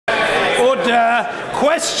order.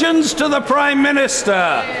 Questions to the Prime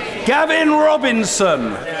Minister. Gavin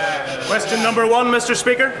Robinson. Question number 1, Mr.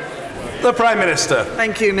 Speaker. The Prime Minister.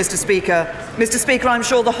 Thank you, Mr. Speaker. Mr. Speaker, I'm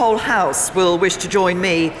sure the whole House will wish to join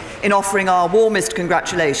me in offering our warmest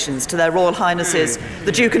congratulations to their Royal Highnesses,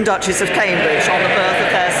 the Duke and Duchess of Cambridge, on the birth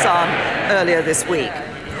of their son earlier this week.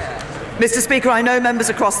 Mr. Speaker, I know members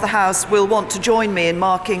across the House will want to join me in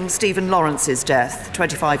marking Stephen Lawrence's death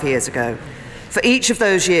 25 years ago. For each of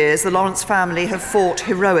those years, the Lawrence family have fought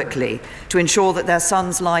heroically to ensure that their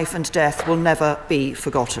son's life and death will never be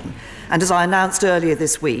forgotten. And as I announced earlier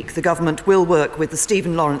this week, the Government will work with the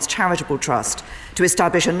Stephen Lawrence Charitable Trust to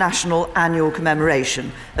establish a national annual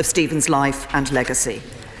commemoration of Stephen's life and legacy.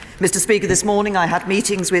 Mr. Speaker, this morning I had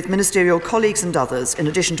meetings with ministerial colleagues and others. In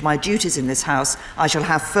addition to my duties in this House, I shall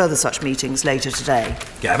have further such meetings later today.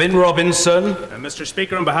 Gavin Robinson. Mr.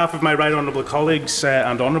 Speaker, on behalf of my right honourable colleagues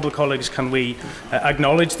and honourable colleagues, can we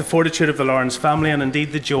acknowledge the fortitude of the Lawrence family and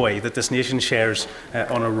indeed the joy that this nation shares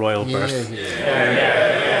on a royal birth.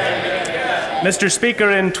 Mr.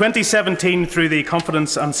 Speaker, in 2017, through the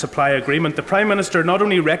Confidence and Supply Agreement, the Prime Minister not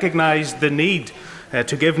only recognised the need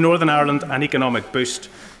to give Northern Ireland an economic boost,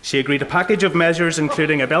 she agreed a package of measures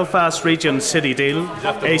including a Belfast Region City Deal,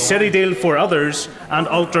 a City Deal for others and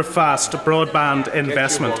ultra-fast broadband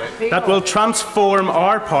investment that will transform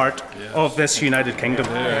our part of this United Kingdom.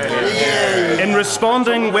 In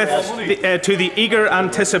responding to the eager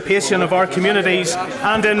anticipation of our communities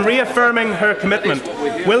and in reaffirming her commitment,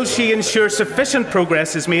 will she ensure sufficient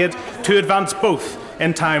progress is made to advance both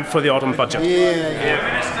in time for the autumn budget?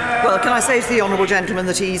 Well, can I say to the honourable gentleman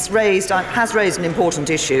that he has raised an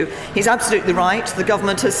important issue. He's absolutely right. The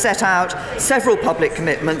Government has set out several public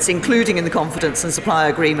commitments, including in the Confidence and Supply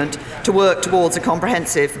Agreement, to work towards a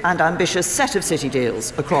comprehensive and ambitious set of city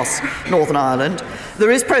deals across Northern Ireland.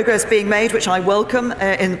 There is progress being made, which I welcome,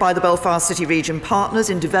 by the Belfast City Region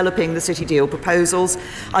partners in developing the city deal proposals.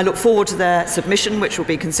 I look forward to their submission, which will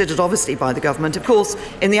be considered obviously by the Government. Of course,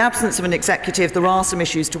 in the absence of an executive, there are some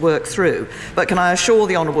issues to work through, but can I assure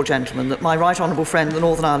the honourable gentleman that my right honourable friend, the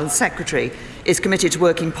Northern Ireland Secretary, is committed to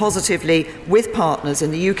working positively with partners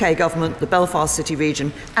in the UK Government, the Belfast City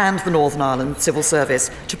Region and the Northern Ireland Civil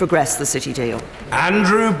Service to progress the city deal.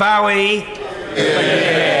 Andrew Bowie.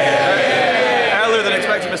 Earlier than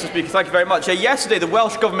expected, Mr. Speaker. Thank you very much. Yesterday, the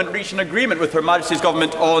Welsh Government reached an agreement with Her Majesty's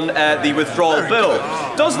Government on the withdrawal bill.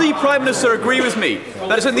 Does the Prime Minister agree with me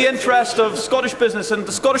that it's in the interest of Scottish business and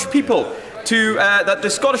the Scottish people that the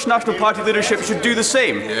Scottish National Party leadership should do the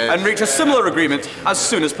same and reach a similar agreement as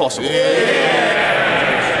soon as possible?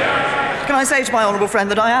 Can I say to my honourable friend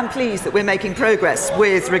that I am pleased that we're making progress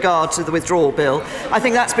with regard to the withdrawal bill. I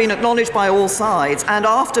think that's been acknowledged by all sides, and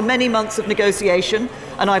after many months of negotiation,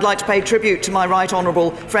 and I'd like to pay tribute to my right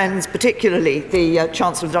honourable friends, particularly the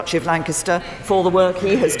Chancellor of the Duchy of Lancaster, for the work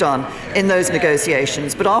he has done in those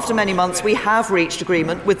negotiations. But after many months, we have reached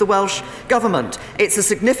agreement with the Welsh Government. It's a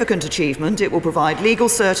significant achievement. It will provide legal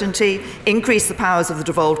certainty, increase the powers of the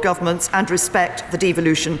devolved governments and respect the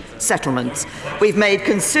devolution settlements. We've made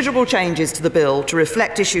considerable changes to the bill to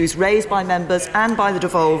reflect issues raised by members and by the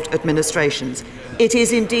devolved administrations. It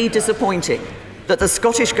is indeed disappointing that the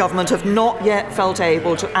Scottish Government have not yet felt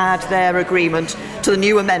able to add their agreement to the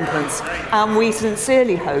new amendments, and we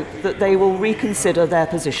sincerely hope that they will reconsider their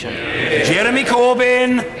position. Jeremy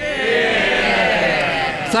Corbyn.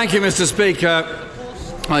 Thank you, Mr. Speaker.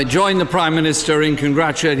 I join the Prime Minister in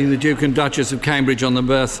congratulating the Duke and Duchess of Cambridge on the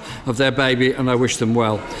birth of their baby, and I wish them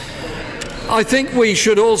well. I think we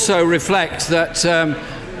should also reflect that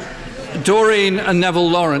Doreen and Neville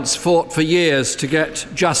Lawrence fought for years to get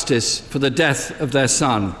justice for the death of their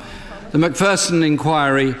son. The Macpherson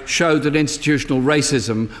inquiry showed that institutional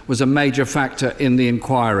racism was a major factor in the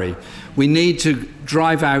inquiry. We need to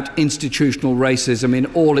drive out institutional racism in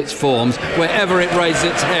all its forms, wherever it raises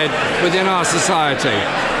its head within our society.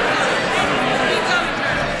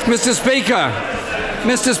 Mr.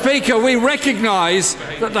 Speaker, we recognise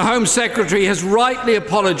that the Home Secretary has rightly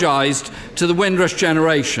apologised to the Windrush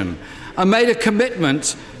generation and made a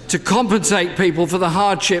commitment to compensate people for the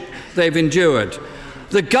hardship they've endured.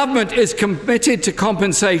 The Government is committed to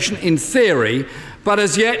compensation in theory, but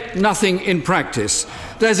as yet nothing in practice.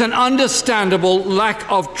 There's an understandable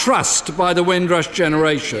lack of trust by the Windrush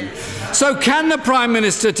generation. So can the Prime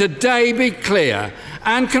Minister today be clear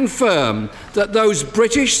and confirm that those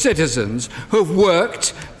British citizens who've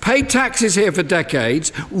worked, paid taxes here for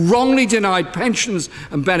decades, wrongly denied pensions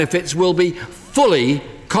and benefits will be fully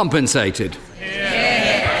compensated?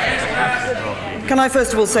 Can I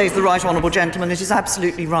first of all say to the right honourable gentleman, it is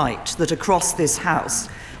absolutely right that across this House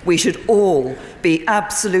we should all be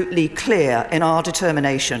absolutely clear in our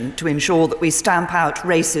determination to ensure that we stamp out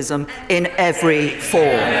racism in every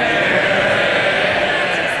form.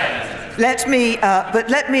 Let me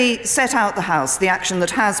set out the House the action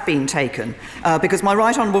that has been taken, because my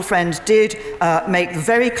right honourable friend did make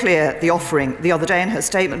very clear the offering the other day in her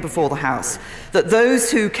statement before the House that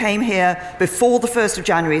those who came here before the 1st of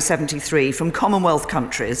January 73 from Commonwealth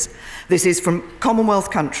countries, this is from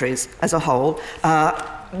Commonwealth countries as a whole,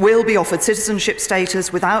 will be offered citizenship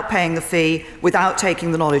status without paying the fee, without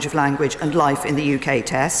taking the knowledge of language and life in the UK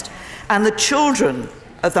test, and the children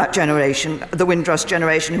of that generation, the Windrush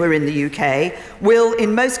generation who are in the UK, will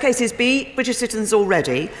in most cases be British citizens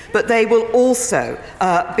already, but they will also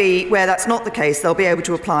be, where that's not the case, they'll be able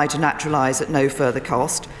to apply to naturalise at no further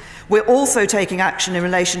cost. We're also taking action in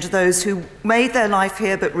relation to those who made their life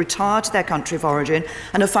here but retired to their country of origin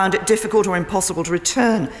and have found it difficult or impossible to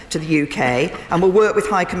return to the UK, and will work with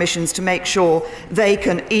High Commissions to make sure they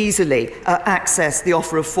can easily access the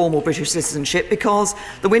offer of formal British citizenship, because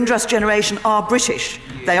the Windrush generation are British.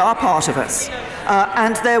 They are part of us.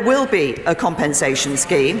 And there will be a compensation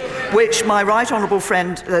scheme, which my right honourable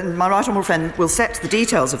friend will set the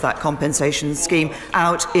details of that compensation scheme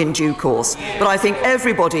out in due course. But I think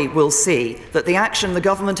everybody will see that the action the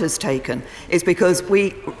government has taken is because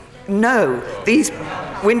we know these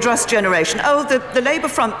Windrush generation, the Labour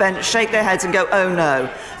front bench shake their heads and go, oh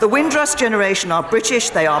no. The Windrush generation are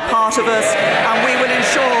British, they are part of us, and we will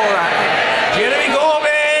ensure that. Jeremy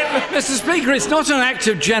Corbyn! Mr. Speaker, it's not an act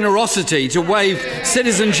of generosity to waive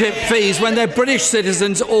citizenship fees when they're British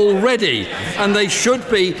citizens already, and they should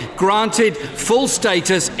be granted full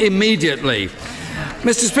status immediately.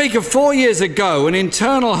 Mr. Speaker, 4 years ago, an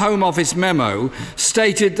internal Home Office memo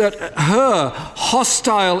stated that her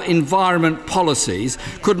hostile environment policies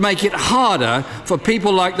could make it harder for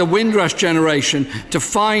people like the Windrush generation to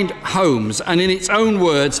find homes and, in its own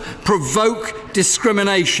words, provoke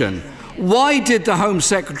discrimination. Why did the Home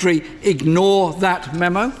Secretary ignore that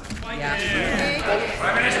memo?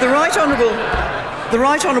 The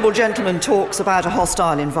right honourable gentleman talks about a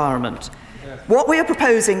hostile environment. What we are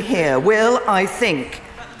proposing here will, I think,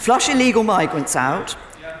 flush illegal migrants out.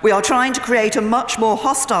 We are trying to create a much more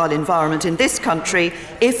hostile environment in this country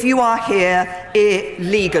if you are here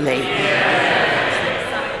illegally.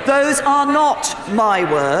 Those are not my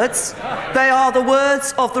words. They are the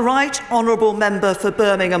words of the Right Honourable Member for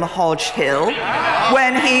Birmingham Hodge Hill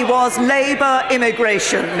when he was Labour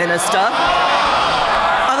Immigration Minister.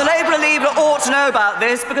 And the Labour leader ought to know about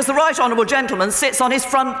this because the Right Honourable Gentleman sits on his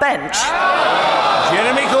front bench.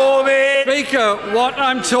 Jeremy Corbyn! Speaker, what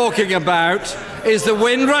I'm talking about is the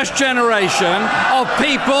Windrush generation of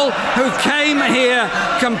people who came here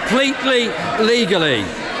completely legally.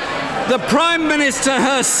 The Prime Minister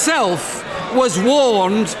herself was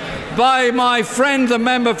warned by my friend, the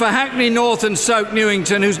member for Hackney North and Stoke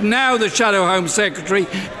Newington, who's now the Shadow Home Secretary,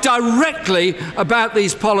 directly about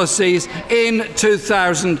these policies in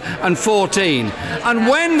 2014. And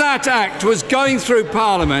when that Act was going through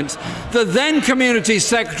Parliament, the then Communities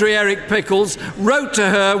Secretary, Eric Pickles, wrote to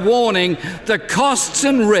her warning the costs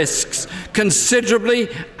and risks considerably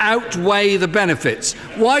outweigh the benefits.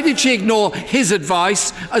 Why did she ignore his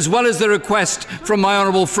advice as well as the request from my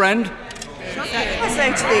honourable friend? I say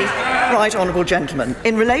to the Right Honourable Gentleman,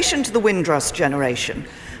 in relation to the Windrush generation,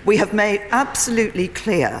 we have made absolutely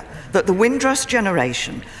clear that the Windrush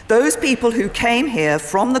generation, those people who came here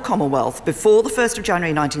from the Commonwealth before the 1st of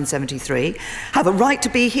January 1973, have a right to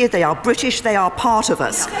be here. They are British, they are part of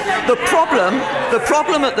us. The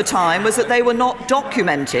problem at the time was that they were not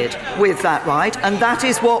documented with that right, and that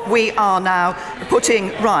is what we are now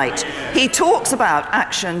putting right. He talks about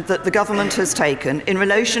action that the government has taken in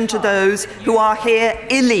relation to those who are here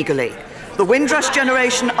illegally. The Windrush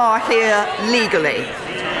generation are here legally.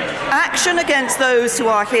 Action against those who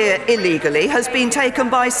are here illegally has been taken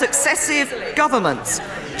by successive governments.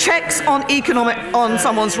 Checks on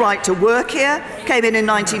someone's right to work here came in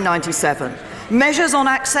 1997. Measures on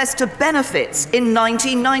access to benefits in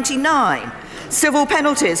 1999. Civil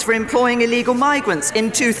penalties for employing illegal migrants in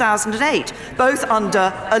 2008, both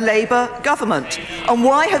under a Labour government. And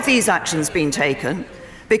why have these actions been taken?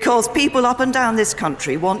 Because people up and down this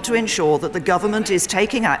country want to ensure that the government is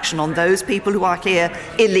taking action on those people who are here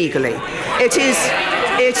illegally. It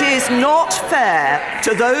is not fair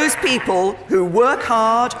to those people who work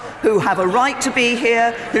hard, who have a right to be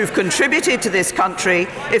here, who've contributed to this country,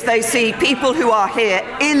 if they see people who are here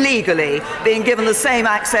illegally being given the same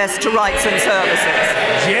access to rights and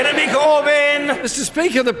services. Jeremy Corbyn! Mr.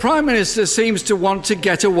 Speaker, the Prime Minister seems to want to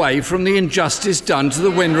get away from the injustice done to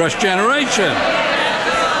the Windrush generation.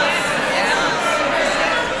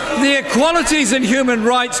 The Equalities and Human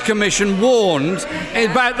Rights Commission warned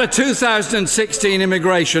about the 2016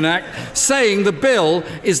 Immigration Act, saying the bill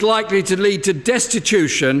is likely to lead to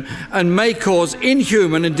destitution and may cause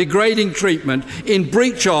inhuman and degrading treatment in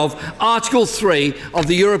breach of Article 3 of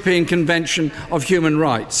the European Convention of Human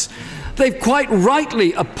Rights. They've quite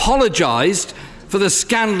rightly apologised for the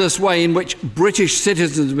scandalous way in which British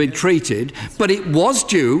citizens have been treated, but it was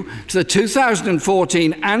due to the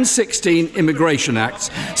 2014 and 16 Immigration Acts.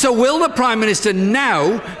 So will the Prime Minister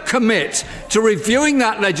now commit to reviewing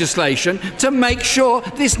that legislation to make sure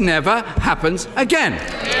this never happens again?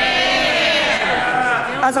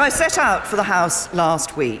 As I set out for the House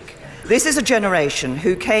last week, this is a generation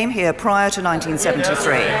who came here prior to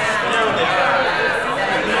 1973.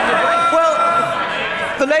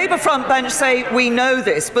 The Labour front bench say we know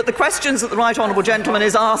this, but the questions that the Right Honourable Gentleman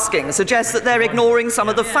is asking suggest that they're ignoring some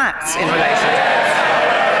of the facts in relation to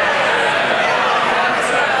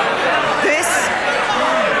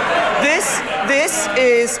this. This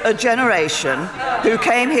is a generation who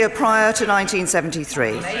came here prior to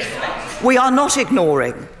 1973. We are not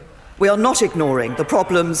ignoring the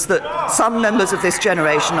problems that some members of this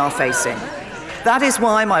generation are facing. That is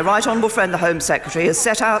why my right honourable friend, the Home Secretary, has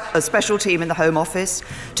set out a special team in the Home Office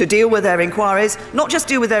to deal with their inquiries, not just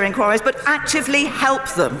deal with their inquiries, but actively help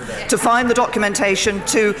them to find the documentation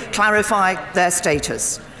to clarify their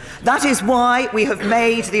status. That is why we have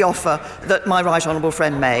made the offer that my right honourable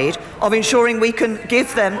friend made of ensuring we can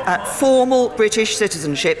give them formal British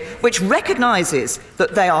citizenship, which recognises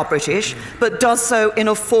that they are British, but does so in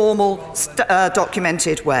a formal,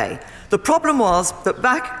 documented way. The problem was that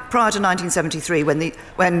back prior to 1973, when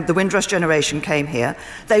the Windrush generation came here,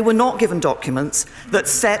 they were not given documents that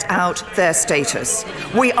set out their status.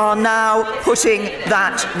 We are now putting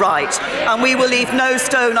that right, and we will leave no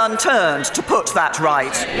stone unturned to put that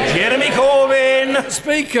right. Jeremy Corbyn.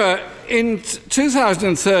 Speaker, in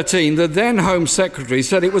 2013, the then Home Secretary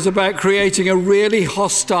said it was about creating a really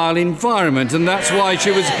hostile environment, and that's why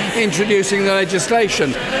she was introducing the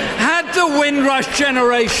legislation. Had the Windrush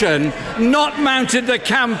generation not mounted the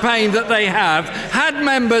campaign that they have, had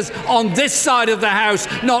members on this side of the House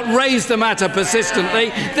not raised the matter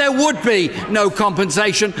persistently, there would be no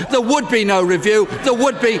compensation, there would be no review, there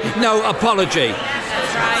would be no apology.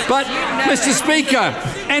 But, Mr. Speaker,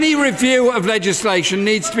 any review of legislation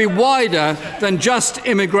needs to be wider than just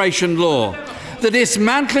immigration law. The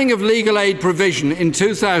dismantling of legal aid provision in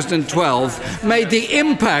 2012 made the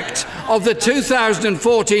impact of the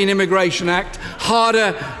 2014 Immigration Act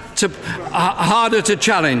harder to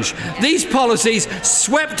challenge. These policies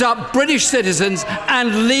swept up British citizens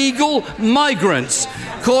and legal migrants,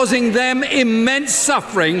 causing them immense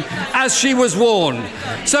suffering, as she was warned.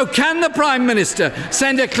 So can the Prime Minister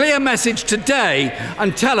send a clear message today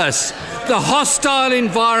and tell us the hostile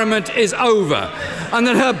environment is over, and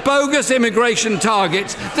that her bogus immigration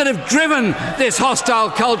targets that have driven this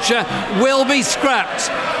hostile culture will be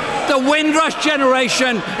scrapped? The Windrush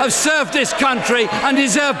generation have served this country and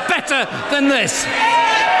deserve better than this.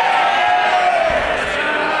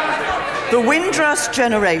 The Windrush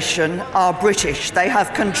generation are British. They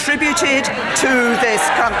have contributed to this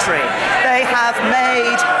country. They have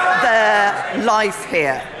made their life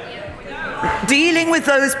here. Dealing with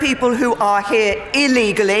those people who are here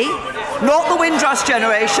illegally, not the Windrush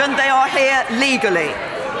generation, they are here legally.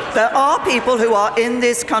 There are people who are in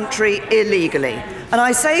this country illegally. And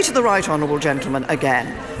I say to the Right Honourable Gentleman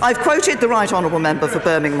again, I've quoted the Right Honourable Member for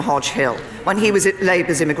Birmingham Hodge Hill when he was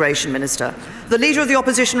Labour's Immigration Minister. The Leader of the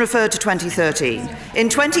Opposition referred to 2013. In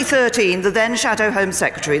 2013, the then Shadow Home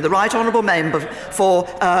Secretary, the Right Honourable Member for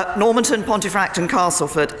Normanton, Pontefract and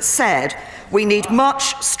Castleford, said, "We need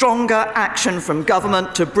much stronger action from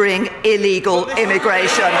government to bring illegal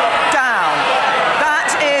immigration down."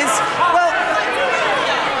 That is, well,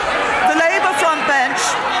 the Labour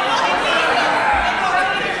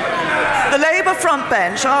front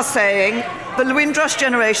bench are saying the Windrush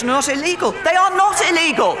generation are not illegal. They are not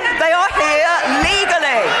illegal. They are here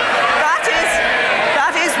legally.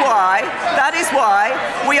 That is why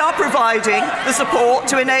we are providing the support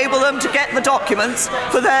to enable them to get the documents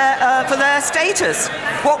for their status.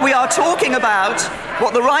 What we are talking about,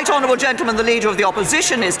 what the Right Honourable Gentleman, the Leader of the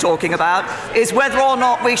Opposition, is talking about, is whether or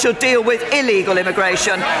not we should deal with illegal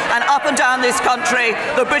immigration. And up and down this country,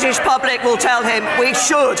 the British public will tell him we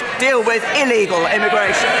should deal with illegal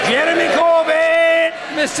immigration. Jeremy Corbyn.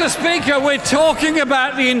 Mr. Speaker, we're talking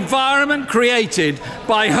about the environment created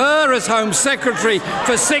by her as Home Secretary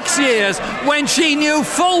for 6 years, when she knew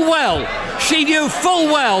full well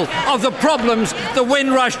of the problems the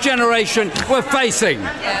Windrush generation were facing.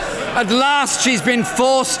 At last, she's been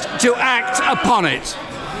forced to act upon it.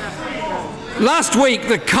 Last week,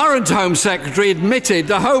 the current Home Secretary admitted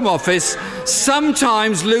the Home Office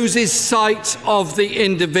sometimes loses sight of the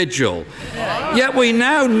individual. Yet we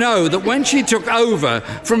now know that when she took over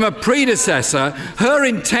from a predecessor, her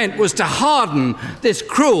intent was to harden this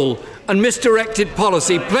cruel and misdirected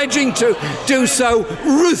policy, pledging to do so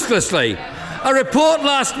ruthlessly. A report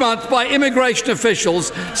last month by immigration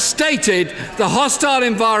officials stated the hostile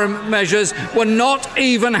environment measures were not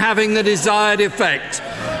even having the desired effect.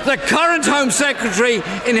 The current Home Secretary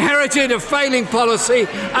inherited a failing policy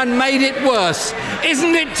and made it worse.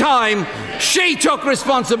 Isn't it time she took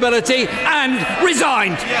responsibility and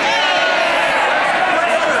resigned?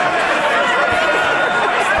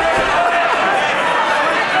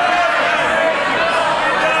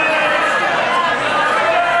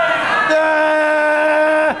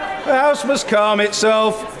 The House must calm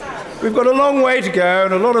itself. We've got a long way to go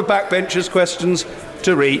and a lot of backbenchers' questions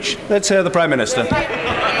to reach. Let's hear the Prime Minister.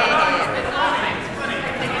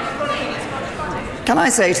 Can I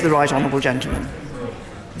say to the right honourable gentleman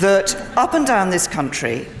that up and down this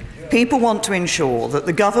country, people want to ensure that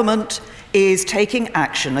the government is taking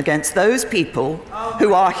action against those people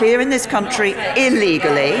who are here in this country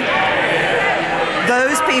illegally,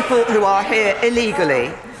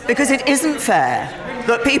 because it isn't fair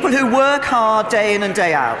that people who work hard day in and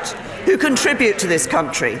day out, who contribute to this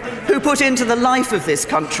country, who put into the life of this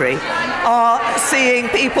country, are seeing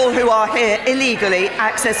people who are here illegally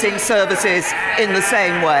accessing services in the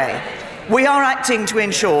same way. We are acting to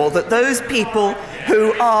ensure that those people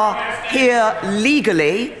who are here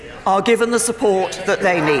legally are given the support that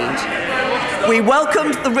they need. We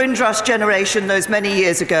welcomed the Windrush generation those many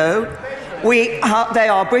years ago. They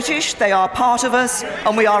are British, they are part of us,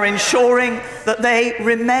 and we are ensuring that they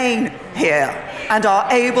remain here and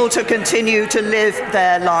are able to continue to live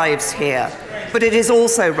their lives here. But it is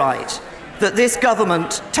also right that this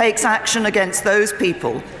government takes action against those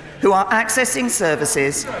people who are accessing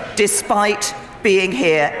services despite being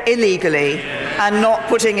here illegally and not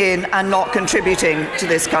putting in and not contributing to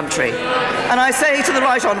this country. And I say to the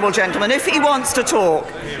right honourable gentleman, if he wants to talk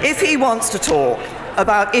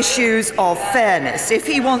about issues of fairness, if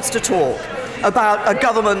he wants to talk about a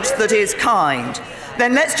government that is kind,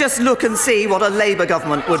 then let's just look and see what a Labour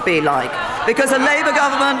government would be like. Because a Labour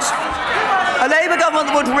government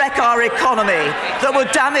that would wreck our economy, that would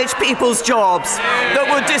damage people's jobs, that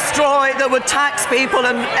would destroy, that would tax people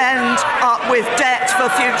and end up with debt for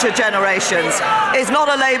future generations, is not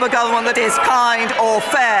a Labour government that is kind or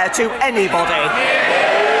fair to anybody.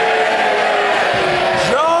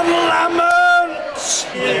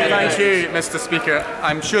 Thank you, Mr. Speaker.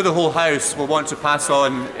 I'm sure the whole House will want to pass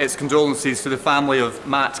on its condolences to the family of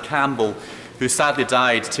Matt Campbell, who sadly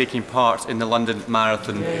died taking part in the London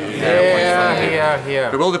Marathon on Sunday.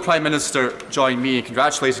 But will the Prime Minister join me in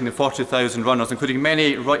congratulating the 40,000 runners, including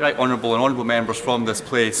many right honourable and honourable members from this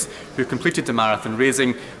place, who completed the marathon,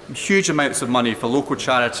 raising huge amounts of money for local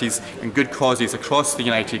charities and good causes across the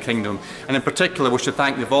United Kingdom. And in particular, we should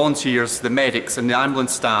thank the volunteers, the medics and the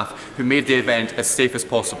ambulance staff who made the event as safe as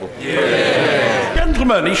possible.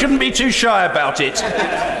 Gentlemen, he shouldn't be too shy about it.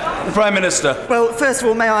 The Prime Minister. Well, first of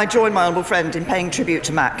all, may I join my honourable friend in paying tribute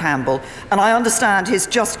to Matt Campbell, and I understand his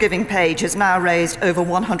Just Giving page has now raised over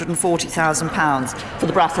 £140,000 for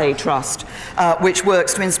the Brathay Trust, which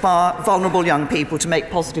works to inspire vulnerable young people to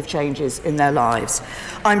make positive changes in their lives.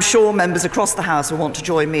 I'm sure members across the House will want to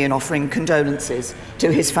join me in offering condolences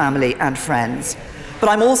to his family and friends. But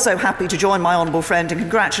I'm also happy to join my honourable friend in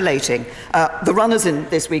congratulating the runners in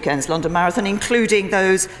this weekend's London Marathon, including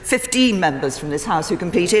those 15 members from this House who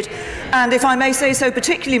competed, and if I may say so,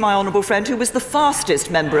 particularly my honourable friend who was the fastest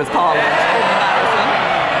Member of Parliament in the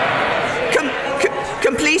marathon,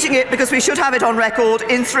 completing it, because we should have it on record,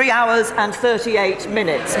 in 3 hours and 38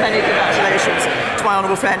 minutes. Many congratulations to my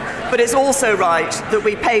honourable friend. But it's also right that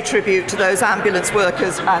we pay tribute to those ambulance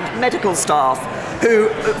workers and medical staff who,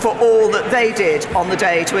 for all that they did on the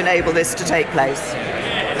day to enable this to take place.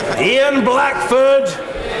 Ian Blackford.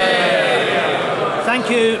 Thank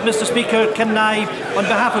you, Mr. Speaker. Can I, on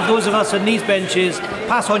behalf of those of us on these benches,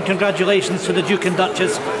 pass on congratulations to the Duke and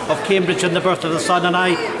Duchess of Cambridge on the birth of the son, and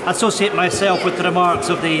I associate myself with the remarks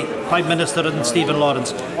of the Prime Minister and Stephen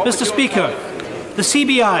Lawrence. Mr. Speaker, the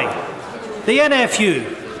CBI, the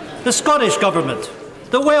NFU, the Scottish Government,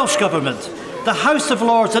 the Welsh Government, the House of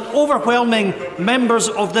Lords and overwhelming members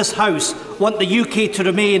of this House want the UK to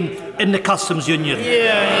remain in the Customs Union.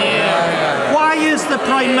 Why is the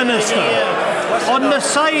Prime Minister on the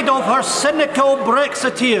side of her cynical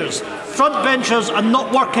Brexiteers, frontbenchers, and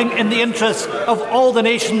not working in the interests of all the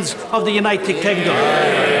nations of the United Kingdom?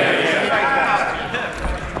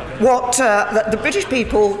 the British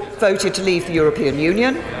people voted to leave the European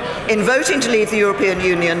Union. In voting to leave the European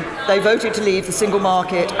Union, they voted to leave the single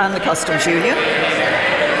market and the customs union.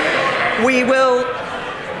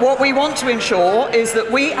 What we want to ensure is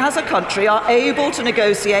that we as a country are able to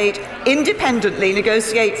independently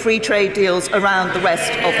negotiate free trade deals around the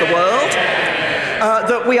rest of the world.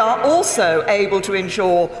 That we are also able to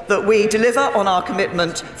ensure that we deliver on our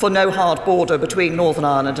commitment for no hard border between Northern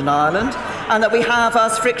Ireland and Ireland, and that we have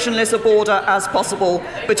as frictionless a border as possible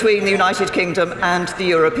between the United Kingdom and the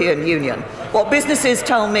European Union. What businesses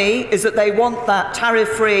tell me is that they want that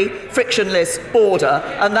tariff-free, frictionless border,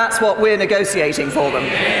 and that's what we're negotiating for them.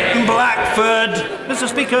 Blackford. Mr.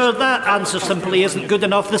 Speaker, that answer simply isn't good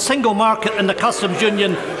enough. The single market and the customs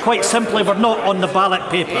union, quite simply, were not on the ballot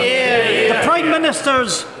paper. The Prime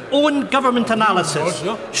Minister's own government analysis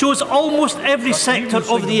shows almost every sector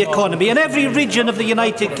of the economy and every region of the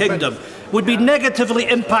United Kingdom would be negatively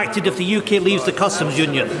impacted if the UK leaves the customs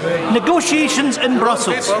union. Negotiations in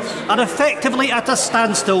Brussels are effectively at a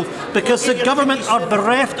standstill because the government are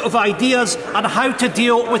bereft of ideas on how to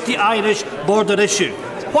deal with the Irish border issue.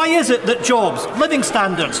 Why is it that jobs, living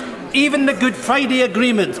standards, even the Good Friday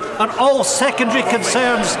Agreement are all secondary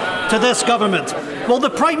concerns to this government? Will the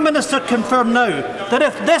Prime Minister confirm now that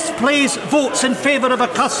if this place votes in favour of a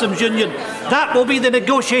customs union, that will be the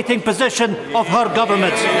negotiating position of her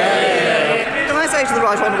government? Can I say to the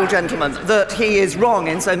right honourable gentleman that he is wrong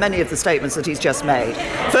in so many of the statements that he's just made?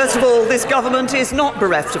 First of all, this government is not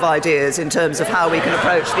bereft of ideas in terms of how we can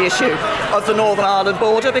approach the issue of the Northern Ireland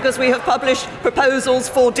border, because we have published proposals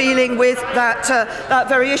for dealing with that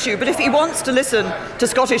very issue. But if he wants to listen to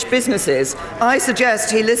Scottish businesses, I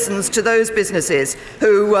suggest he listens to those businesses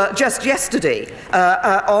who just yesterday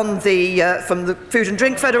from the Food and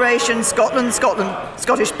Drink Federation,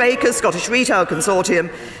 Scottish Bakers, Scottish Retail Consortium,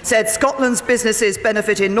 said Scotland's businesses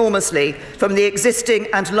benefit enormously from the existing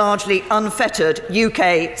and largely unfettered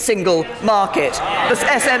UK single market. The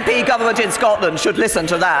SNP government in Scotland should listen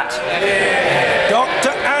to that. Dr.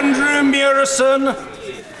 Andrew Murison.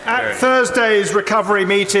 At Thursday's recovery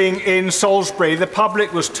meeting in Salisbury, the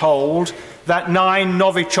public was told that 9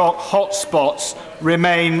 Novichok hotspots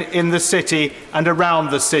remain in the city and around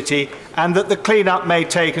the city, and that the clean-up may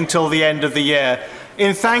take until the end of the year.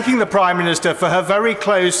 In thanking the Prime Minister for her very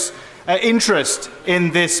close interest in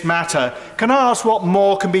this matter, can I ask what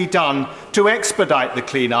more can be done to expedite the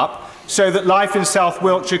clean-up so that life in South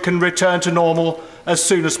Wiltshire can return to normal as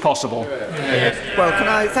soon as possible? Well, can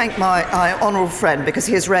I thank my honourable friend, because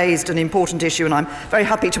he has raised an important issue, and I'm very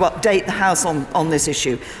happy to update the House on this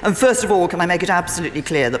issue. And first of all, can I make it absolutely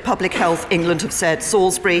clear that Public Health England have said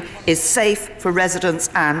Salisbury is safe for residents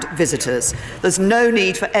and visitors. There's no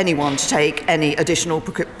need for anyone to take any additional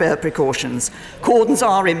precautions. Cordons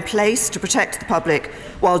are in place to protect the public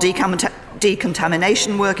while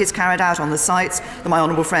decontamination work is carried out on the sites that my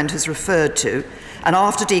honourable friend has referred to. And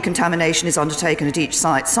after decontamination is undertaken at each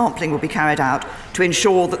site, sampling will be carried out to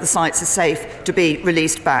ensure that the sites are safe to be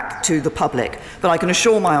released back to the public. But I can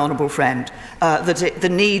assure my honourable friend that the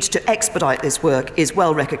need to expedite this work is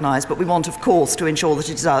well recognised, but we want, of course, to ensure that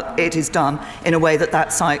it is done in a way that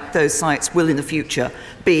those sites will in the future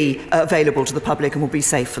be available to the public and will be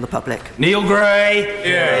safe for the public. Neil Gray.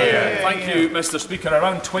 Thank you, Mr. Speaker.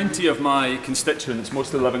 Around 20 of my constituents,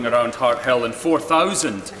 mostly living around Hart Hill, and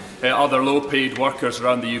 4,000 other low-paid workers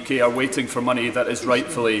around the UK are waiting for money that is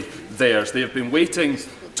rightfully theirs. They have been waiting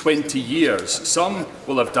 20 years. Some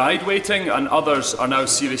will have died waiting, and others are now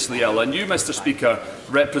seriously ill. And you, Mr. Speaker,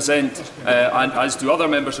 represent, and as do other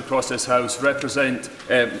members across this House, represent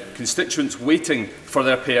constituents waiting for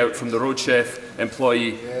their payout from the Roadchef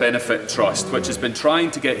Employee Benefit Trust, which has been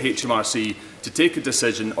trying to get HMRC to take a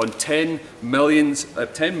decision on £10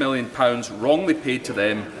 million wrongly paid to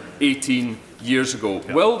them 18 years ago.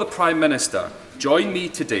 Will the Prime Minister join me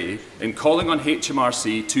today in calling on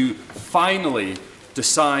HMRC to finally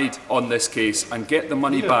decide on this case and get the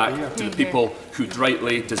money back to the people who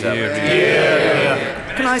rightly deserve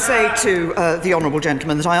it? Can I say to the honourable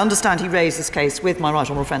gentleman that I understand he raised this case with my right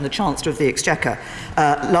honourable friend, the Chancellor of the Exchequer,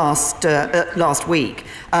 last week.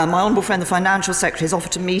 My honourable friend, the Financial Secretary, has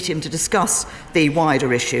offered to meet him to discuss the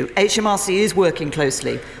wider issue. HMRC is working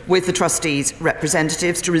closely with the trustees'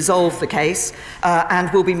 representatives to resolve the case, and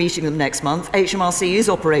will be meeting them next month. HMRC is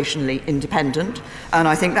operationally independent, and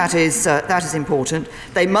I think that is important.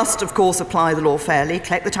 They must, of course, apply the law fairly,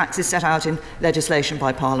 collect the taxes set out in legislation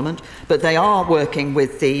by Parliament, but they are working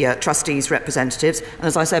with the trustees' representatives, and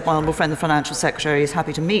as I said, my honourable friend, the Financial Secretary, is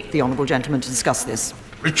happy to meet the honourable gentleman to discuss this.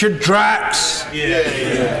 Richard Drax.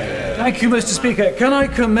 Thank you, Mr. Speaker. Can I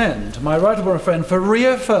commend my right honourable friend for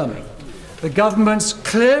reaffirming the government's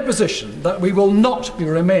clear position that we will not be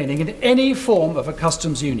remaining in any form of a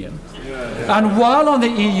customs union? And while on the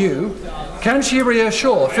EU, can she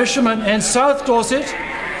reassure fishermen in South Dorset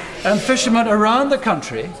and fishermen around the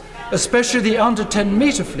country, especially the under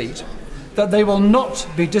 10-metre fleet, that they will not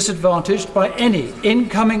be disadvantaged by any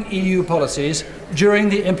incoming EU policies during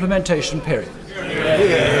the implementation period?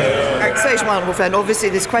 I say to my honourable friend, obviously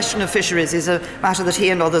this question of fisheries is a matter that he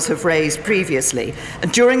and others have raised previously.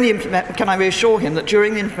 And can I reassure him that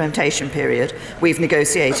during the implementation period we've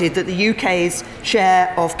negotiated that the UK's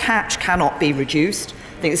share of catch cannot be reduced.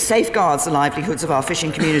 I think it safeguards the livelihoods of our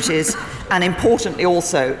fishing communities and importantly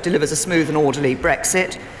also delivers a smooth and orderly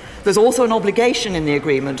Brexit. There's also an obligation in the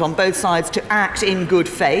agreement on both sides to act in good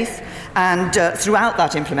faith and throughout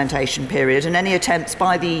that implementation period, and any attempts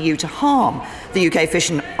by the EU to harm the UK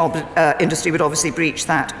fishing industry would obviously breach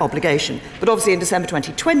that obligation. But obviously in December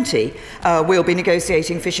 2020 we'll be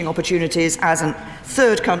negotiating fishing opportunities as a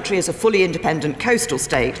third country, as a fully independent coastal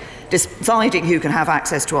state, deciding who can have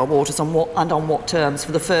access to our waters on what terms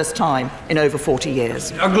for the first time in over 40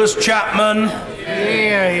 years. Douglas Chapman.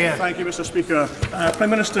 Thank you, Mr. Speaker. Prime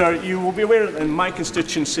Minister, you will be aware that in my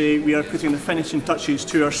constituency we are putting the finishing touches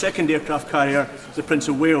to our second aircraft carrier, the Prince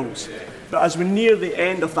of Wales. But as we near the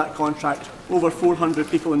end of that contract, over 400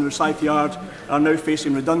 people in Rosyth Yard are now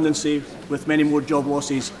facing redundancy, with many more job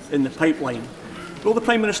losses in the pipeline. Will the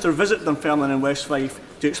Prime Minister visit Dunfermline and West Fife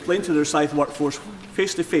to explain to the Rosyth workforce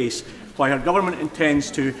face-to-face why her government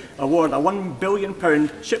intends to award a £1 billion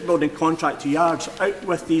shipbuilding contract to yards out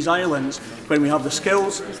with these islands when we have the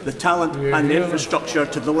skills, the talent and the infrastructure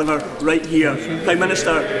to deliver right here? Prime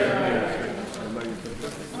Minister.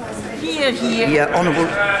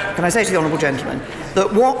 Can I say to the honourable gentleman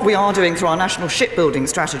that what we are doing through our national shipbuilding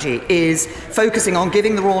strategy is focusing on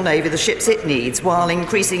giving the Royal Navy the ships it needs while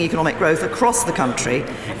increasing economic growth across the country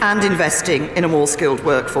and investing in a more skilled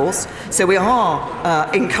workforce. So we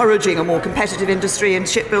are encouraging a more competitive industry in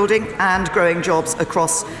shipbuilding and growing jobs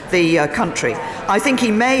across the country. I think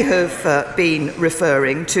he may have been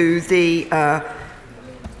referring to the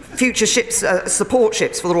future ships, support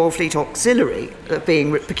ships for the Royal Fleet Auxiliary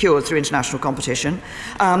being procured through international competition.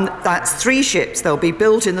 That's 3 ships. They'll be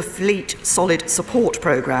built in the Fleet Solid Support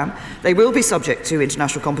Programme. They will be subject to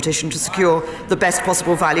international competition to secure the best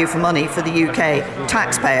possible value for money for the UK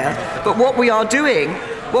taxpayer. But what we are doing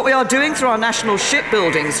through our national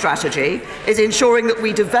shipbuilding strategy is ensuring that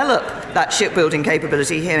we develop that shipbuilding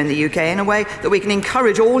capability here in the UK in a way that we can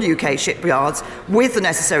encourage all UK shipyards with the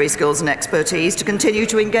necessary skills and expertise to continue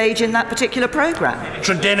to engage in that particular programme.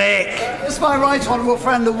 Tredinick. Is my right honourable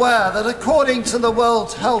friend aware that according to the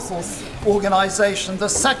World Health Organization, the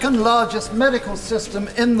second largest medical system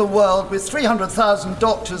in the world with 300,000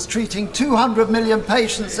 doctors treating 200 million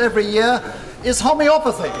patients every year is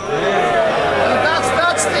homeopathy?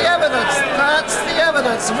 That's the evidence. That's the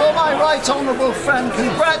evidence. Will my right honourable friend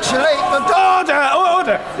congratulate the...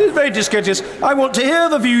 Order! It's very discourteous. I want to hear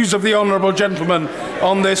the views of the honourable gentleman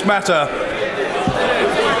on this matter.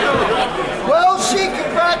 Will she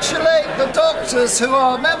congratulate the doctors who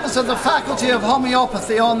are members of the Faculty of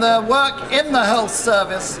Homeopathy on their work in the health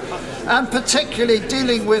service, and particularly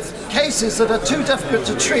dealing with cases that are too difficult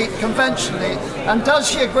to treat conventionally? And does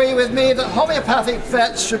she agree with me that homeopathic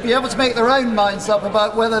vets should be able to make their own minds up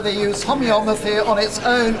about whether they use homeopathy on its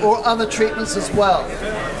own or other treatments as well?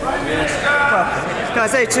 Can I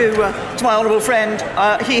say to my honourable friend,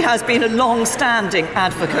 he has been a long-standing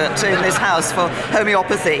advocate in this House for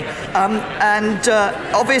homeopathy. And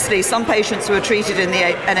obviously some patients who are treated in the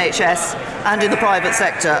NHS and in the private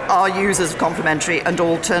sector are users of complementary and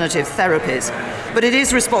alternative therapies. But it is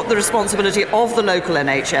the responsibility of the local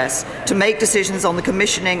NHS to make decisions on the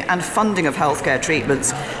commissioning and funding of healthcare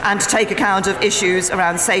treatments and to take account of issues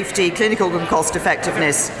around safety, clinical and cost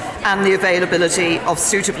effectiveness and the availability of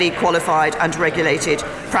suitably qualified and regulated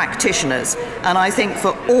practitioners. And I think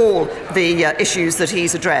for all the issues that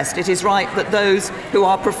he's addressed, it is right that those who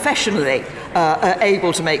are professionally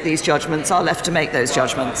able to make these judgments are left to make those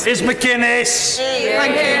judgments. Is McInnes.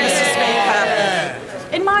 Thank you, Mr.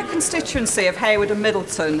 Speaker. In my constituency of Hayward and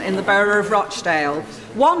Middleton, in the borough of Rochdale,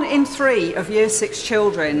 1 in 3 of Year 6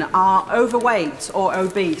 children are overweight or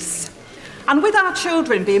obese. And with our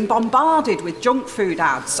children being bombarded with junk food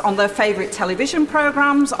ads on their favourite television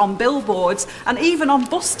programmes, on billboards and even on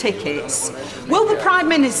bus tickets, will the Prime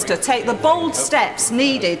Minister take the bold steps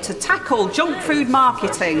needed to tackle junk food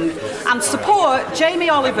marketing and support Jamie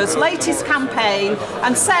Oliver's latest campaign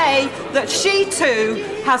and say that she too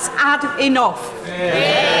has had enough?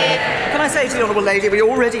 Can Can I say to the Honourable Lady, we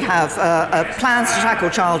already have plans to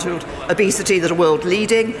tackle childhood obesity that are world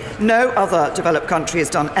leading. No other developed country has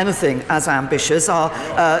done anything as ambitious.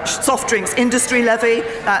 Our soft drinks industry levy,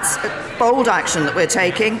 that's bold action that we're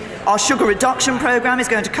taking. Our sugar reduction programme is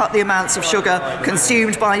going to cut the amounts of sugar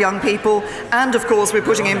consumed by young people. And, of course, we're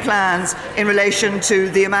putting in plans in relation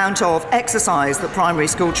to the amount of exercise that primary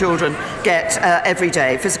school children get every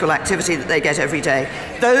day, physical activity that they get every day.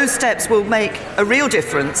 Those steps will make a real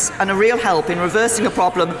difference and a real help in reversing a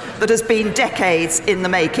problem that has been decades in the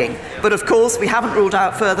making. But, of course, we haven't ruled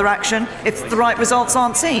out further action if the right results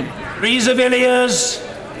aren't seen. Theresa Villiers.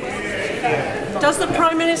 Does the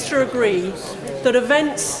Prime Minister agree that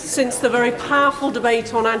events since the very powerful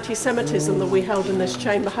debate on anti-Semitism that we held in this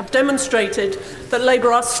chamber have demonstrated that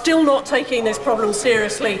Labour are still not taking this problem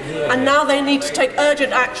seriously, and now they need to take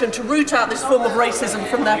urgent action to root out this form of racism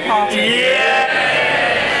from their party?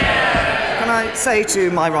 Can I say to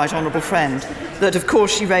my right honourable friend that, of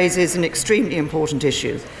course, she raises an extremely important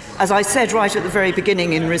issue. As I said right at the very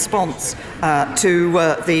beginning in response to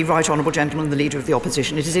the right honourable gentleman, the Leader of the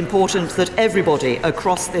Opposition, it is important that everybody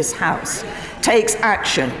across this House takes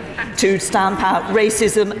action to stamp out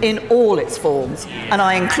racism in all its forms, and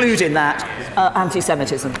I include in that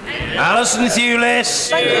anti-Semitism. Alison Thewlis.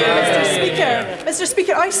 Thank you, Mr. Speaker. Mr.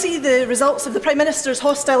 Speaker, I see the results of the Prime Minister's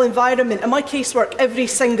hostile environment in my casework every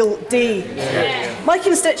single day. My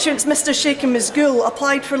constituents, Mr. Sheikh and Ms. Gould,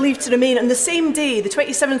 applied for leave to remain on the same day, the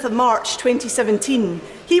 27th of March 2017.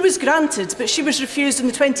 He was granted, but she was refused on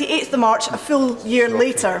the 28th of March, a full year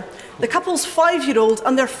later. The couple's 5-year-old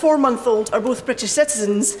and their 4-month-old are both British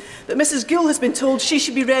citizens, but Mrs Gould has been told she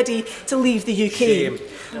should be ready to leave the UK. Shame.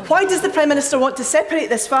 Why does the Prime Minister want to separate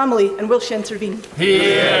this family, and will she intervene?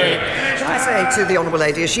 Can I say to the Honourable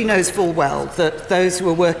Lady, as she knows full well that those who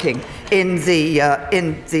are working in the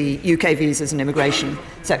UK visas and immigration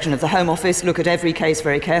section of the Home Office look at every case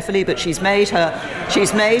very carefully, but she's made her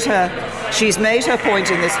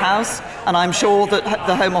point in this House, and I'm sure that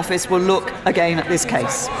the Home Office will look again at this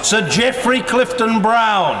case. Sir Geoffrey Clifton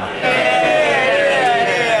Brown.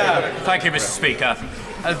 Thank you, Mr. Speaker.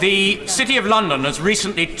 The City of London has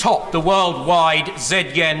recently topped the worldwide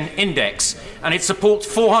Z-Yen index, and it supports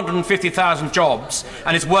 450,000 jobs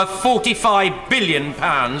and is worth £45 billion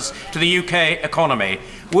to the UK economy.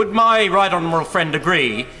 Would my right honourable friend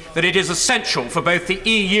agree that it is essential for both the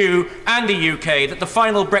EU and the UK that the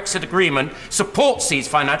final Brexit agreement supports these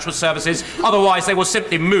financial services, otherwise they will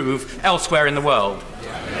simply move elsewhere in the world?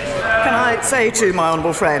 Can I say to my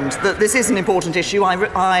honourable friend that this is an important issue?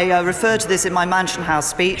 I referred to this in my Mansion House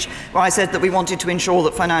speech, where I said that we wanted to ensure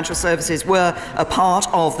that financial services were a part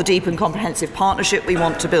of the deep and comprehensive partnership we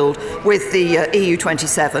want to build with the EU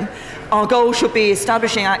 27. Our goal should be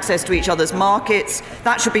establishing access to each other's markets.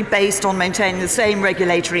 That should be based on maintaining the same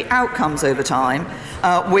regulatory outcomes over time,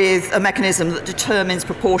 with a mechanism that determines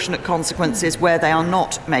proportionate consequences where they are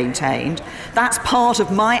not maintained. That's part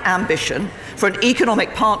of my ambition for an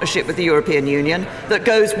economic partnership with the European Union that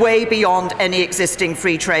goes way beyond any existing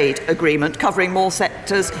free trade agreement, covering more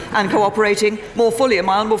sectors and cooperating more fully. And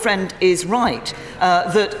my honourable friend is right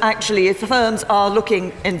that actually if firms are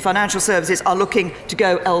looking in financial services are looking to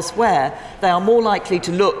go elsewhere, they are more likely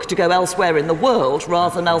to look to go elsewhere in the world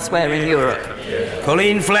rather than elsewhere in Europe.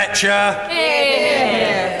 Colleen Fletcher.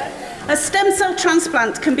 A stem cell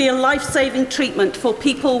transplant can be a life-saving treatment for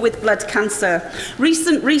people with blood cancer.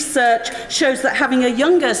 Recent research shows that having a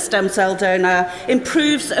younger stem cell donor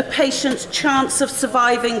improves a patient's chance of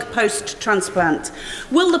surviving post-transplant.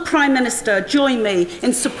 Will the Prime Minister join me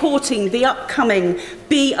in supporting the upcoming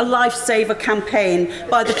Be a Lifesaver campaign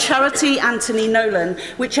by the charity Anthony Nolan,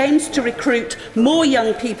 which aims to recruit more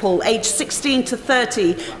young people aged 16 to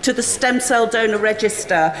 30 to the stem cell donor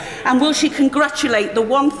register? And will she congratulate the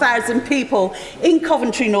 1,000 people in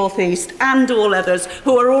Coventry North East and all others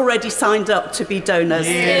who are already signed up to be donors?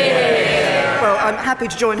 Well, I'm happy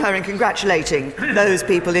to join her in congratulating those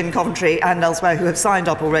people in Coventry and elsewhere who have signed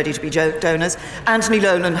up already to be donors. Anthony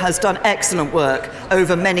Nolan has done excellent work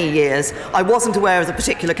over many years. I wasn't aware of the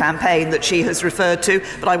particular campaign that she has referred to,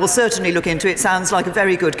 but I will certainly look into it. Sounds like a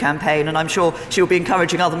very good campaign, and I'm sure she will be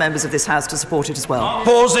encouraging other members of this House to support it as well.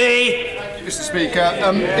 Pawsey. Mr.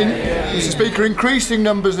 Speaker, increasing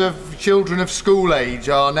numbers of children of school age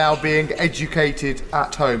are now being educated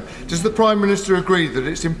at home. Does the Prime Minister agree that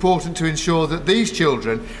it's important to ensure that these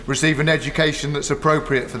children receive an education that's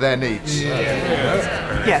appropriate for their needs?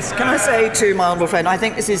 Yes, can I say to my honourable friend, I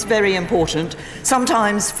think this is very important.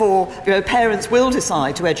 Sometimes parents will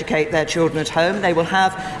decide to educate their children at home. They will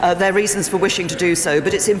have their reasons for wishing to do so,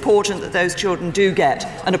 but it's important that those children do get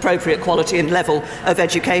an appropriate quality and level of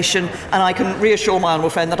education, and I can reassure my honourable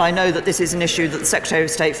friend that I know that this is an issue that the Secretary of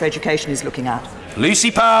State for Education is looking at.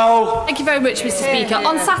 Lucy Powell. Thank you very much, Mr. Speaker.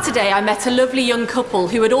 On Saturday, I met a lovely young couple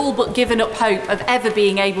who had all but given up hope of ever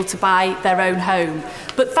being able to buy their own home.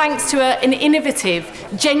 But thanks to an innovative,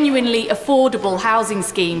 genuinely affordable housing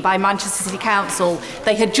scheme by Manchester City Council,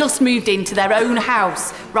 they had just moved into their own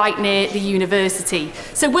house right near the university.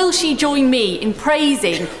 So will she join me in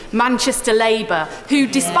praising Manchester Labour, who,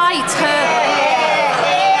 despite her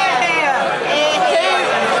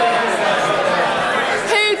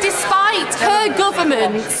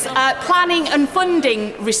government's planning and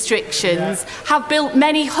funding restrictions, have built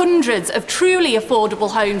many hundreds of truly affordable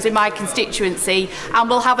homes in my constituency, and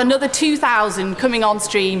will have another 2,000 coming on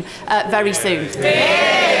stream very soon.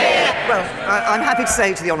 Well, I'm happy to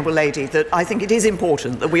say to the Honourable Lady that I think it is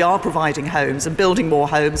important that we are providing homes and building more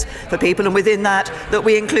homes for people, and within that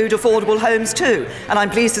we include affordable homes too. And I'm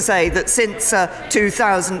pleased to say that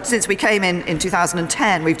since we came in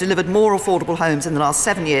 2010, we've delivered more affordable homes in the last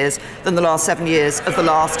 7 years than the last 7 years of the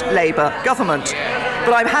last Labour government.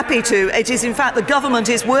 But I'm happy it is in fact the government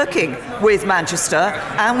is working with Manchester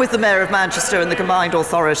and with the Mayor of Manchester and the combined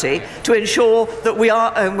authority to ensure that we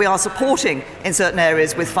are supporting in certain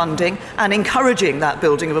areas with funding and encouraging that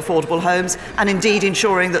building of affordable homes, and indeed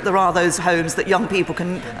ensuring that there are those homes that young people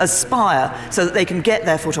can aspire so that they can get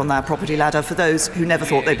their foot on that property ladder for those who never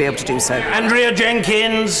thought they'd be able to do so. Andrea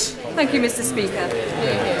Jenkins. Thank you, Mr. Speaker.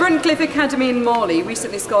 Bruncliffe Academy in Morley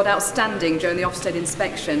recently scored outstanding during the Ofsted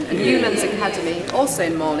inspection, and Newlands Academy, also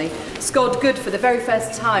in Morley, scored good for the very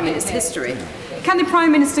first time in its history. Can the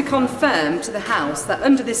Prime Minister confirm to the House that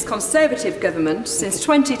under this Conservative government, since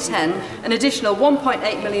 2010, an additional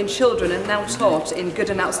 1.8 million children are now taught in good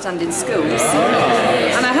and outstanding schools?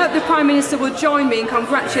 And I hope the Prime Minister will join me in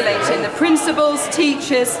congratulating the principals,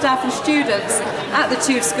 teachers, staff and students at the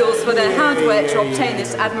two schools for their hard work to obtain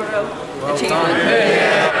this admirable achievement.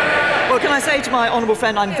 Well, can I say to my honourable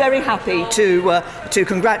friend, I'm very happy to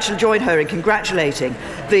join her in congratulating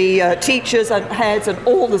the teachers and heads and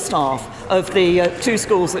all the staff of the two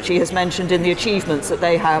schools that she has mentioned in the achievements that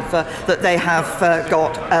they have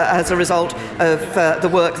got as a result of the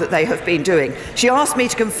work that they have been doing. She asked me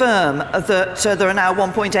to confirm that there are now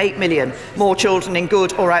 1.8 million more children in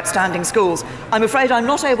good or outstanding schools. I'm afraid I'm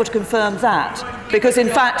not able to confirm that, because in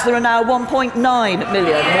fact there are now 1.9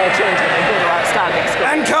 million more children in good or outstanding schools.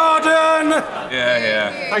 And Corden!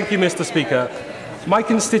 Thank you, Mr. Speaker. My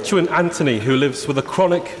constituent Anthony, who lives with a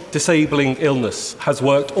chronic disabling illness, has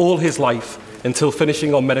worked all his life until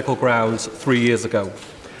finishing on medical grounds 3 years ago.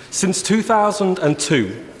 Since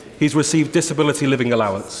 2002, he's received disability living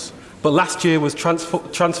allowance, but last year was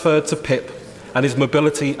transferred to PIP and his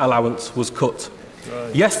mobility allowance was cut.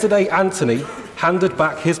 Yesterday, Anthony handed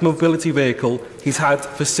back his mobility vehicle he's had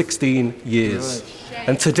for 16 years.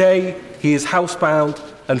 And today, he is housebound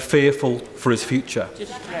and fearful for his future.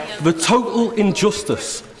 The total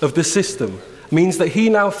injustice of the system means that he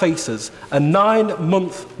now faces a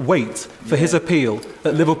 9-month wait for his appeal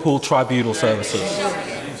at Liverpool Tribunal Services.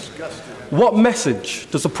 What message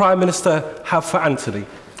does the Prime Minister have for Anthony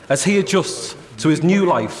as he adjusts to his new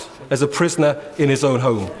life as a prisoner in his own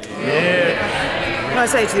home? Can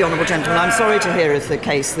I say to the honourable gentleman, I'm sorry to hear of the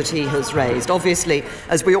case that he has raised. Obviously,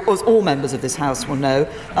 as all members of this House will know,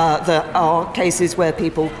 there are cases where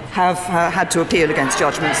people have had to appeal against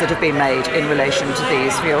judgments that have been made in relation to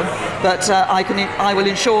these. But I will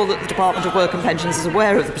ensure that the Department of Work and Pensions is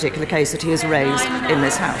aware of the particular case that he has raised in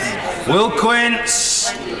this House. Will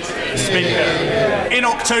Quince. Speaker. In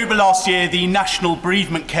October last year, the National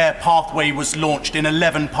Bereavement Care Pathway was launched in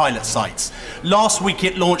 11 pilot sites. Last week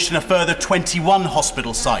it launched in a further 21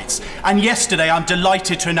 hospital sites. And yesterday I'm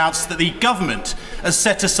delighted to announce that the government has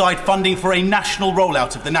set aside funding for a national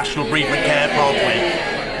rollout of the National Bereavement Care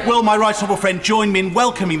Pathway. Will my right honourable friend join me in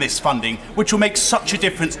welcoming this funding, which will make such a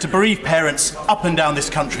difference to bereaved parents up and down this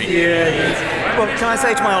country? Well, can I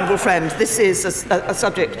say to my honourable friend, this is a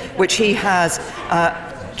subject which he has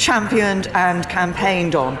championed and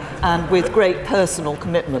campaigned on, and with great personal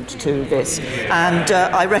commitment to this. And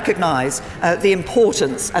I recognise the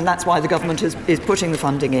importance, and that's why the government is putting the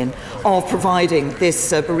funding in, of providing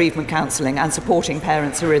this bereavement counselling and supporting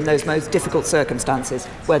parents who are in those most difficult circumstances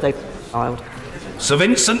where they've child. Sir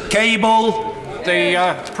Vincent Cable.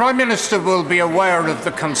 that the Prime Minister will be aware of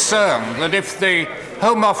the concern that if the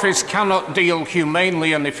Home Office cannot deal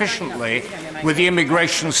humanely and efficiently with the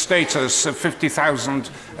immigration status of 50,000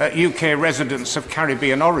 UK residents of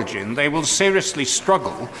Caribbean origin, they will seriously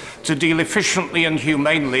struggle to deal efficiently and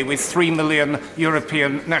humanely with 3 million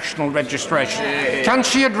European national registration. Can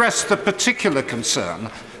she address the particular concern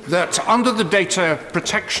that under the Data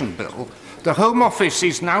Protection Bill, the Home Office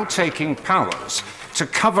is now taking powers to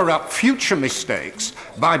cover up future mistakes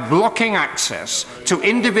by blocking access to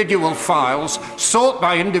individual files sought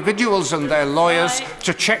by individuals and their lawyers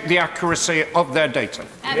to check the accuracy of their data?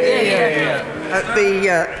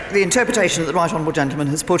 The interpretation that the Right Honourable Gentleman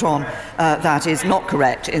has put on that is not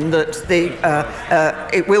correct, in that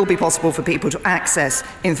it will be possible for people to access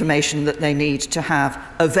information that they need to have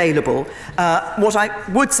available. What I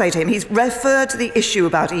would say to him, he's referred to the issue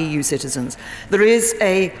about EU citizens. There is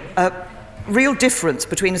a real difference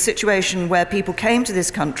between a situation where people came to this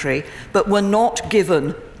country but were not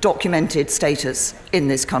given documented status in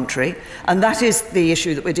this country, and that is the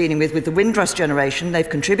issue that we're dealing with the Windrush generation. They've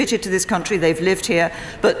contributed to this country, they've lived here,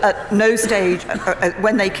 but at no stage,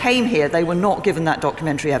 when they came here, they were not given that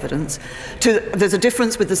documentary evidence. There's a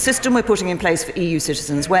difference with the system we're putting in place for EU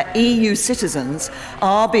citizens, where EU citizens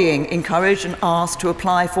are being encouraged and asked to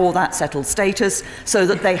apply for that settled status so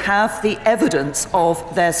that they have the evidence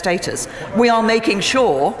of their status. We are making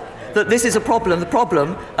sure that this is a problem. The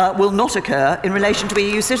problem will not occur in relation to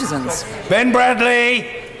EU citizens. Ben Bradley.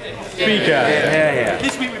 Speaker,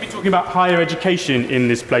 this week we've been talking about higher education in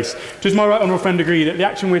this place. Does my right honourable friend agree that the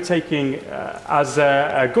action we're taking as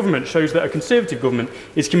a government shows that a Conservative government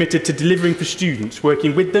is committed to delivering for students,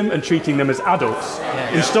 working with them and treating them as adults,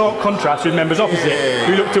 in stark contrast with members opposite,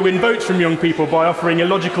 who look to win votes from young people by offering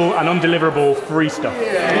illogical and undeliverable free stuff?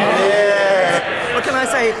 Well, can I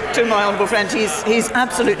say to my honourable friend, he's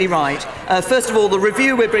absolutely right. First of all, the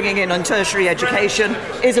review we're bringing in on tertiary education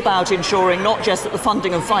is about ensuring not just that the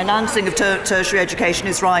funding and financing of tertiary education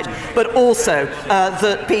is right, but also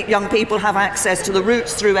that young people have access to the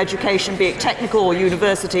routes through education, be it technical or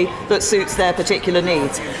university, that suits their particular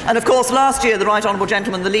needs. And of course, last year, the Right Honourable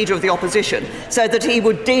Gentleman, the Leader of the Opposition, said that he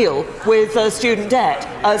would deal with student debt.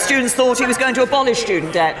 Students thought he was going to abolish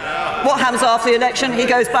student debt. What happens after the election? He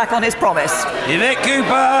goes back on his promise. Yvette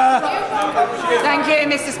Cooper. Thank you,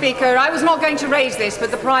 Mr. Speaker. I was not going to raise this, but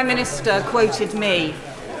the Prime Minister quoted me.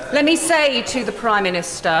 Let me say to the Prime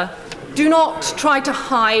Minister, do not try to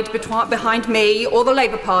hide behind me or the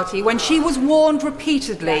Labour Party when she was warned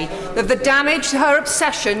repeatedly of the damage her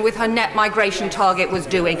obsession with her net migration target was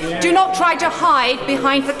doing. Do not try to hide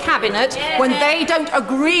behind the Cabinet when they don't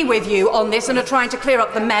agree with you on this and are trying to clear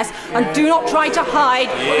up the mess. And do not try to hide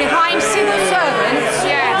behind civil servants.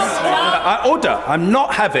 Yes. Order. I'm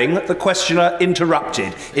not having the questioner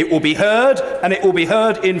interrupted. It will be heard, and it will be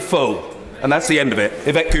heard in full. And that's the end of it.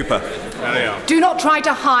 Yvette Cooper. Do not try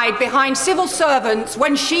to hide behind civil servants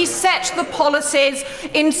when she set the policies,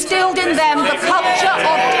 instilled in them the culture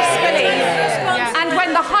of disbelief. And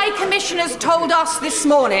when the High Commissioners told us this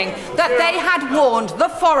morning that they had warned the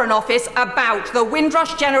Foreign Office about the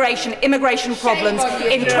Windrush generation immigration problems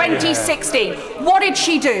in 2016, what did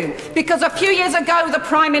she do? Because a few years ago the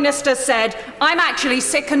Prime Minister said, I'm actually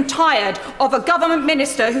sick and tired of a government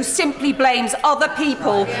minister who simply blames other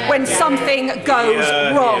people when something goes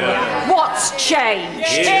wrong. What's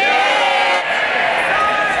changed?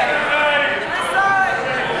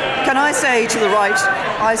 Can I say to the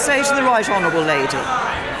right honourable lady,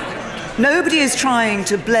 nobody is trying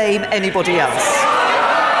to blame anybody else.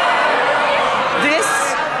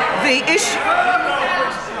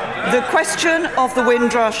 The question of the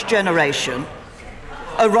Windrush generation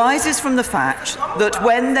arises from the fact that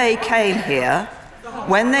when they came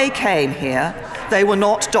here, they were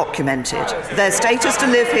not documented. Their status to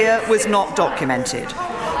live here was not documented.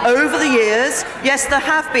 Over the years, yes, there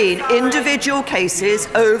have been individual cases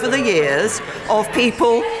over the years of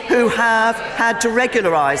people who have had to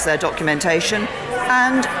regularise their documentation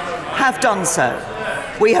and have done so.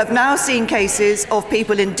 We have now seen cases of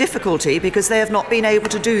people in difficulty because they have not been able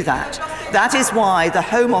to do that. That is why the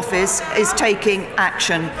Home Office is taking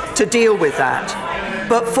action to deal with that.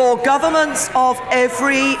 But for governments of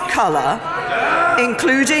every colour,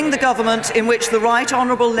 including the government in which the Right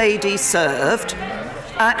Honourable Lady served,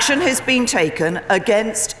 action has been taken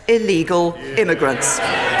against illegal immigrants.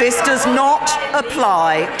 This does not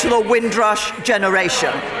apply to the Windrush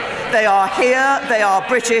generation. They are here, they are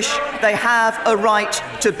British, they have a right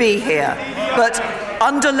to be here. But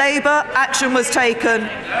under Labour, action was taken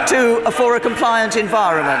for a compliant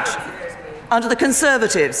environment. Under the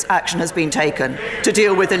Conservatives, action has been taken to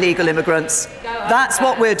deal with illegal immigrants. That's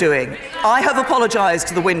what we're doing. I have apologised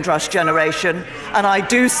to the Windrush generation, and I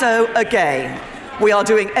do so again. We are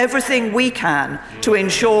doing everything we can to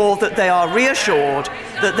ensure that they are reassured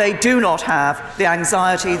that they do not have the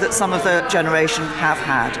anxiety that some of the generation have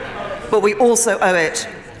had. But we also owe it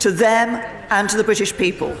to them and to the British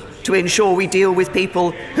people to ensure we deal with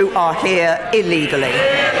people who are here illegally.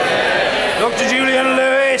 Dr. Julian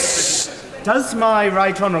Lewis. Does my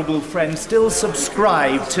right honourable friend still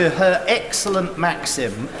subscribe to her excellent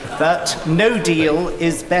maxim that no deal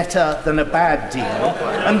is better than a bad deal?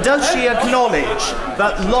 And does she acknowledge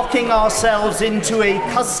that locking ourselves into a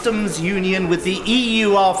customs union with the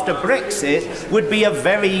EU after Brexit would be a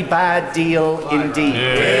very bad deal indeed?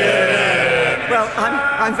 Well,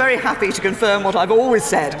 I'm very happy to confirm what I've always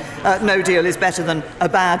said. No deal is better than a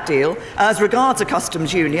bad deal. As regards a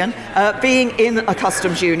customs union, being in a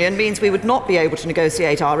customs union means we would not be able to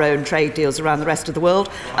negotiate our own trade deals around the rest of the world,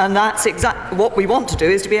 and that's exactly what we want to do,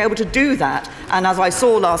 is to be able to do that. And as I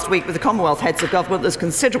saw last week with the Commonwealth heads of government, there's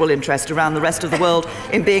considerable interest around the rest of the world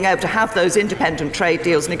in being able to have those independent trade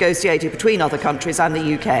deals negotiated between other countries and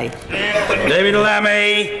the UK. David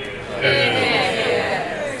Lammy.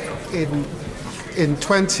 In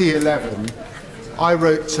 2011, I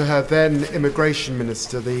wrote to her then Immigration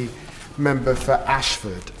Minister, the member for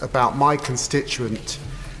Ashford, about my constituent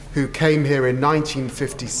who came here in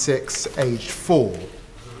 1956, aged 4,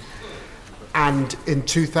 and in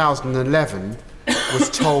 2011 was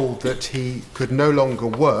told that he could no longer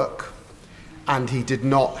work and he did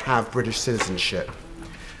not have British citizenship.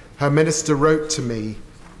 Her minister wrote to me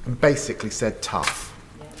and basically said tough.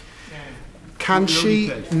 Can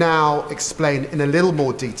she now explain in a little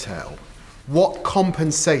more detail what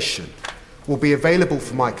compensation will be available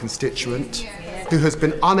for my constituent who has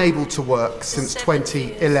been unable to work since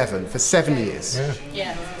 2011 for 7 years?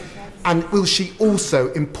 And will she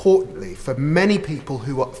also, importantly, for many people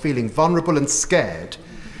who are feeling vulnerable and scared,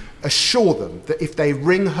 assure them that if they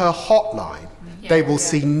ring her hotline, they will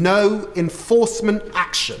see no enforcement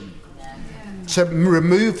action to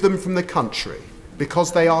remove them from the country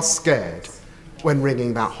because they are scared when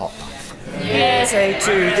ringing that hotline? Can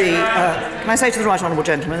I say to the right honourable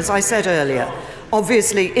gentleman, as I said earlier,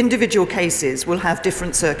 obviously individual cases will have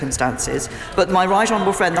different circumstances, but my right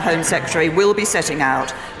honourable friend, the Home Secretary, will be setting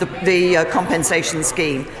out the compensation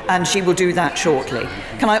scheme, and she will do that shortly.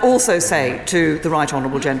 Can I also say to the right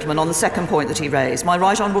honourable gentleman, on the second point that he raised, my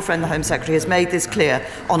right honourable friend, the Home Secretary, has made this clear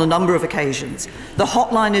on a number of occasions. The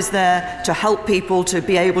hotline is there to help people to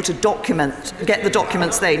be able to get the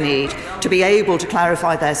documents they need, to be able to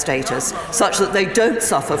clarify their status, such that they don't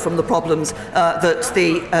suffer from the problems that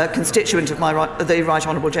the constituent of the right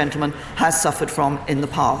honourable gentleman has suffered from in the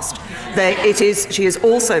past. She has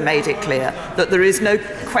also made it clear that there is no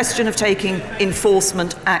question of taking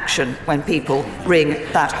enforcement action when people ring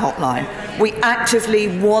that hotline. We actively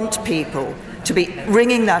want people to be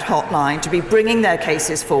ringing that hotline, to be bringing their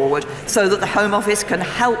cases forward so that the Home Office can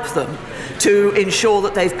help them to ensure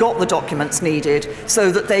that they've got the documents needed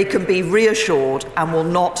so that they can be reassured and will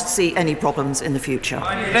not see any problems in the future.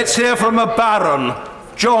 Let's hear from a Baron,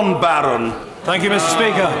 John Barron. Thank you, Mr.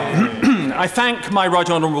 Speaker. I thank my right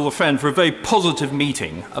honourable friend for a very positive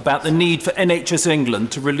meeting about the need for NHS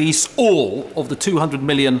England to release all of the £200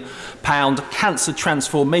 million cancer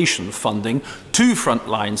transformation funding to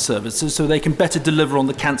frontline services so they can better deliver on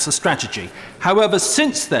the cancer strategy. However,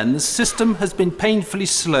 since then, the system has been painfully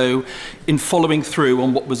slow in following through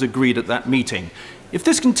on what was agreed at that meeting. If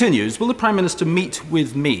this continues, will the Prime Minister meet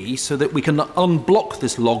with me so that we can unblock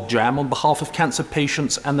this logjam on behalf of cancer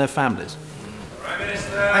patients and their families?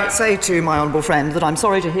 I would say to my honourable friend that I'm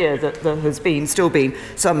sorry to hear that there has still been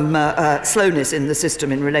some slowness in the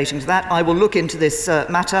system in relating to that. I will look into this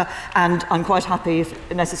matter, and I'm quite happy,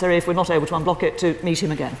 if necessary, if we're not able to unblock it, to meet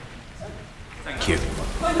him again. Thank you.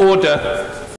 Order.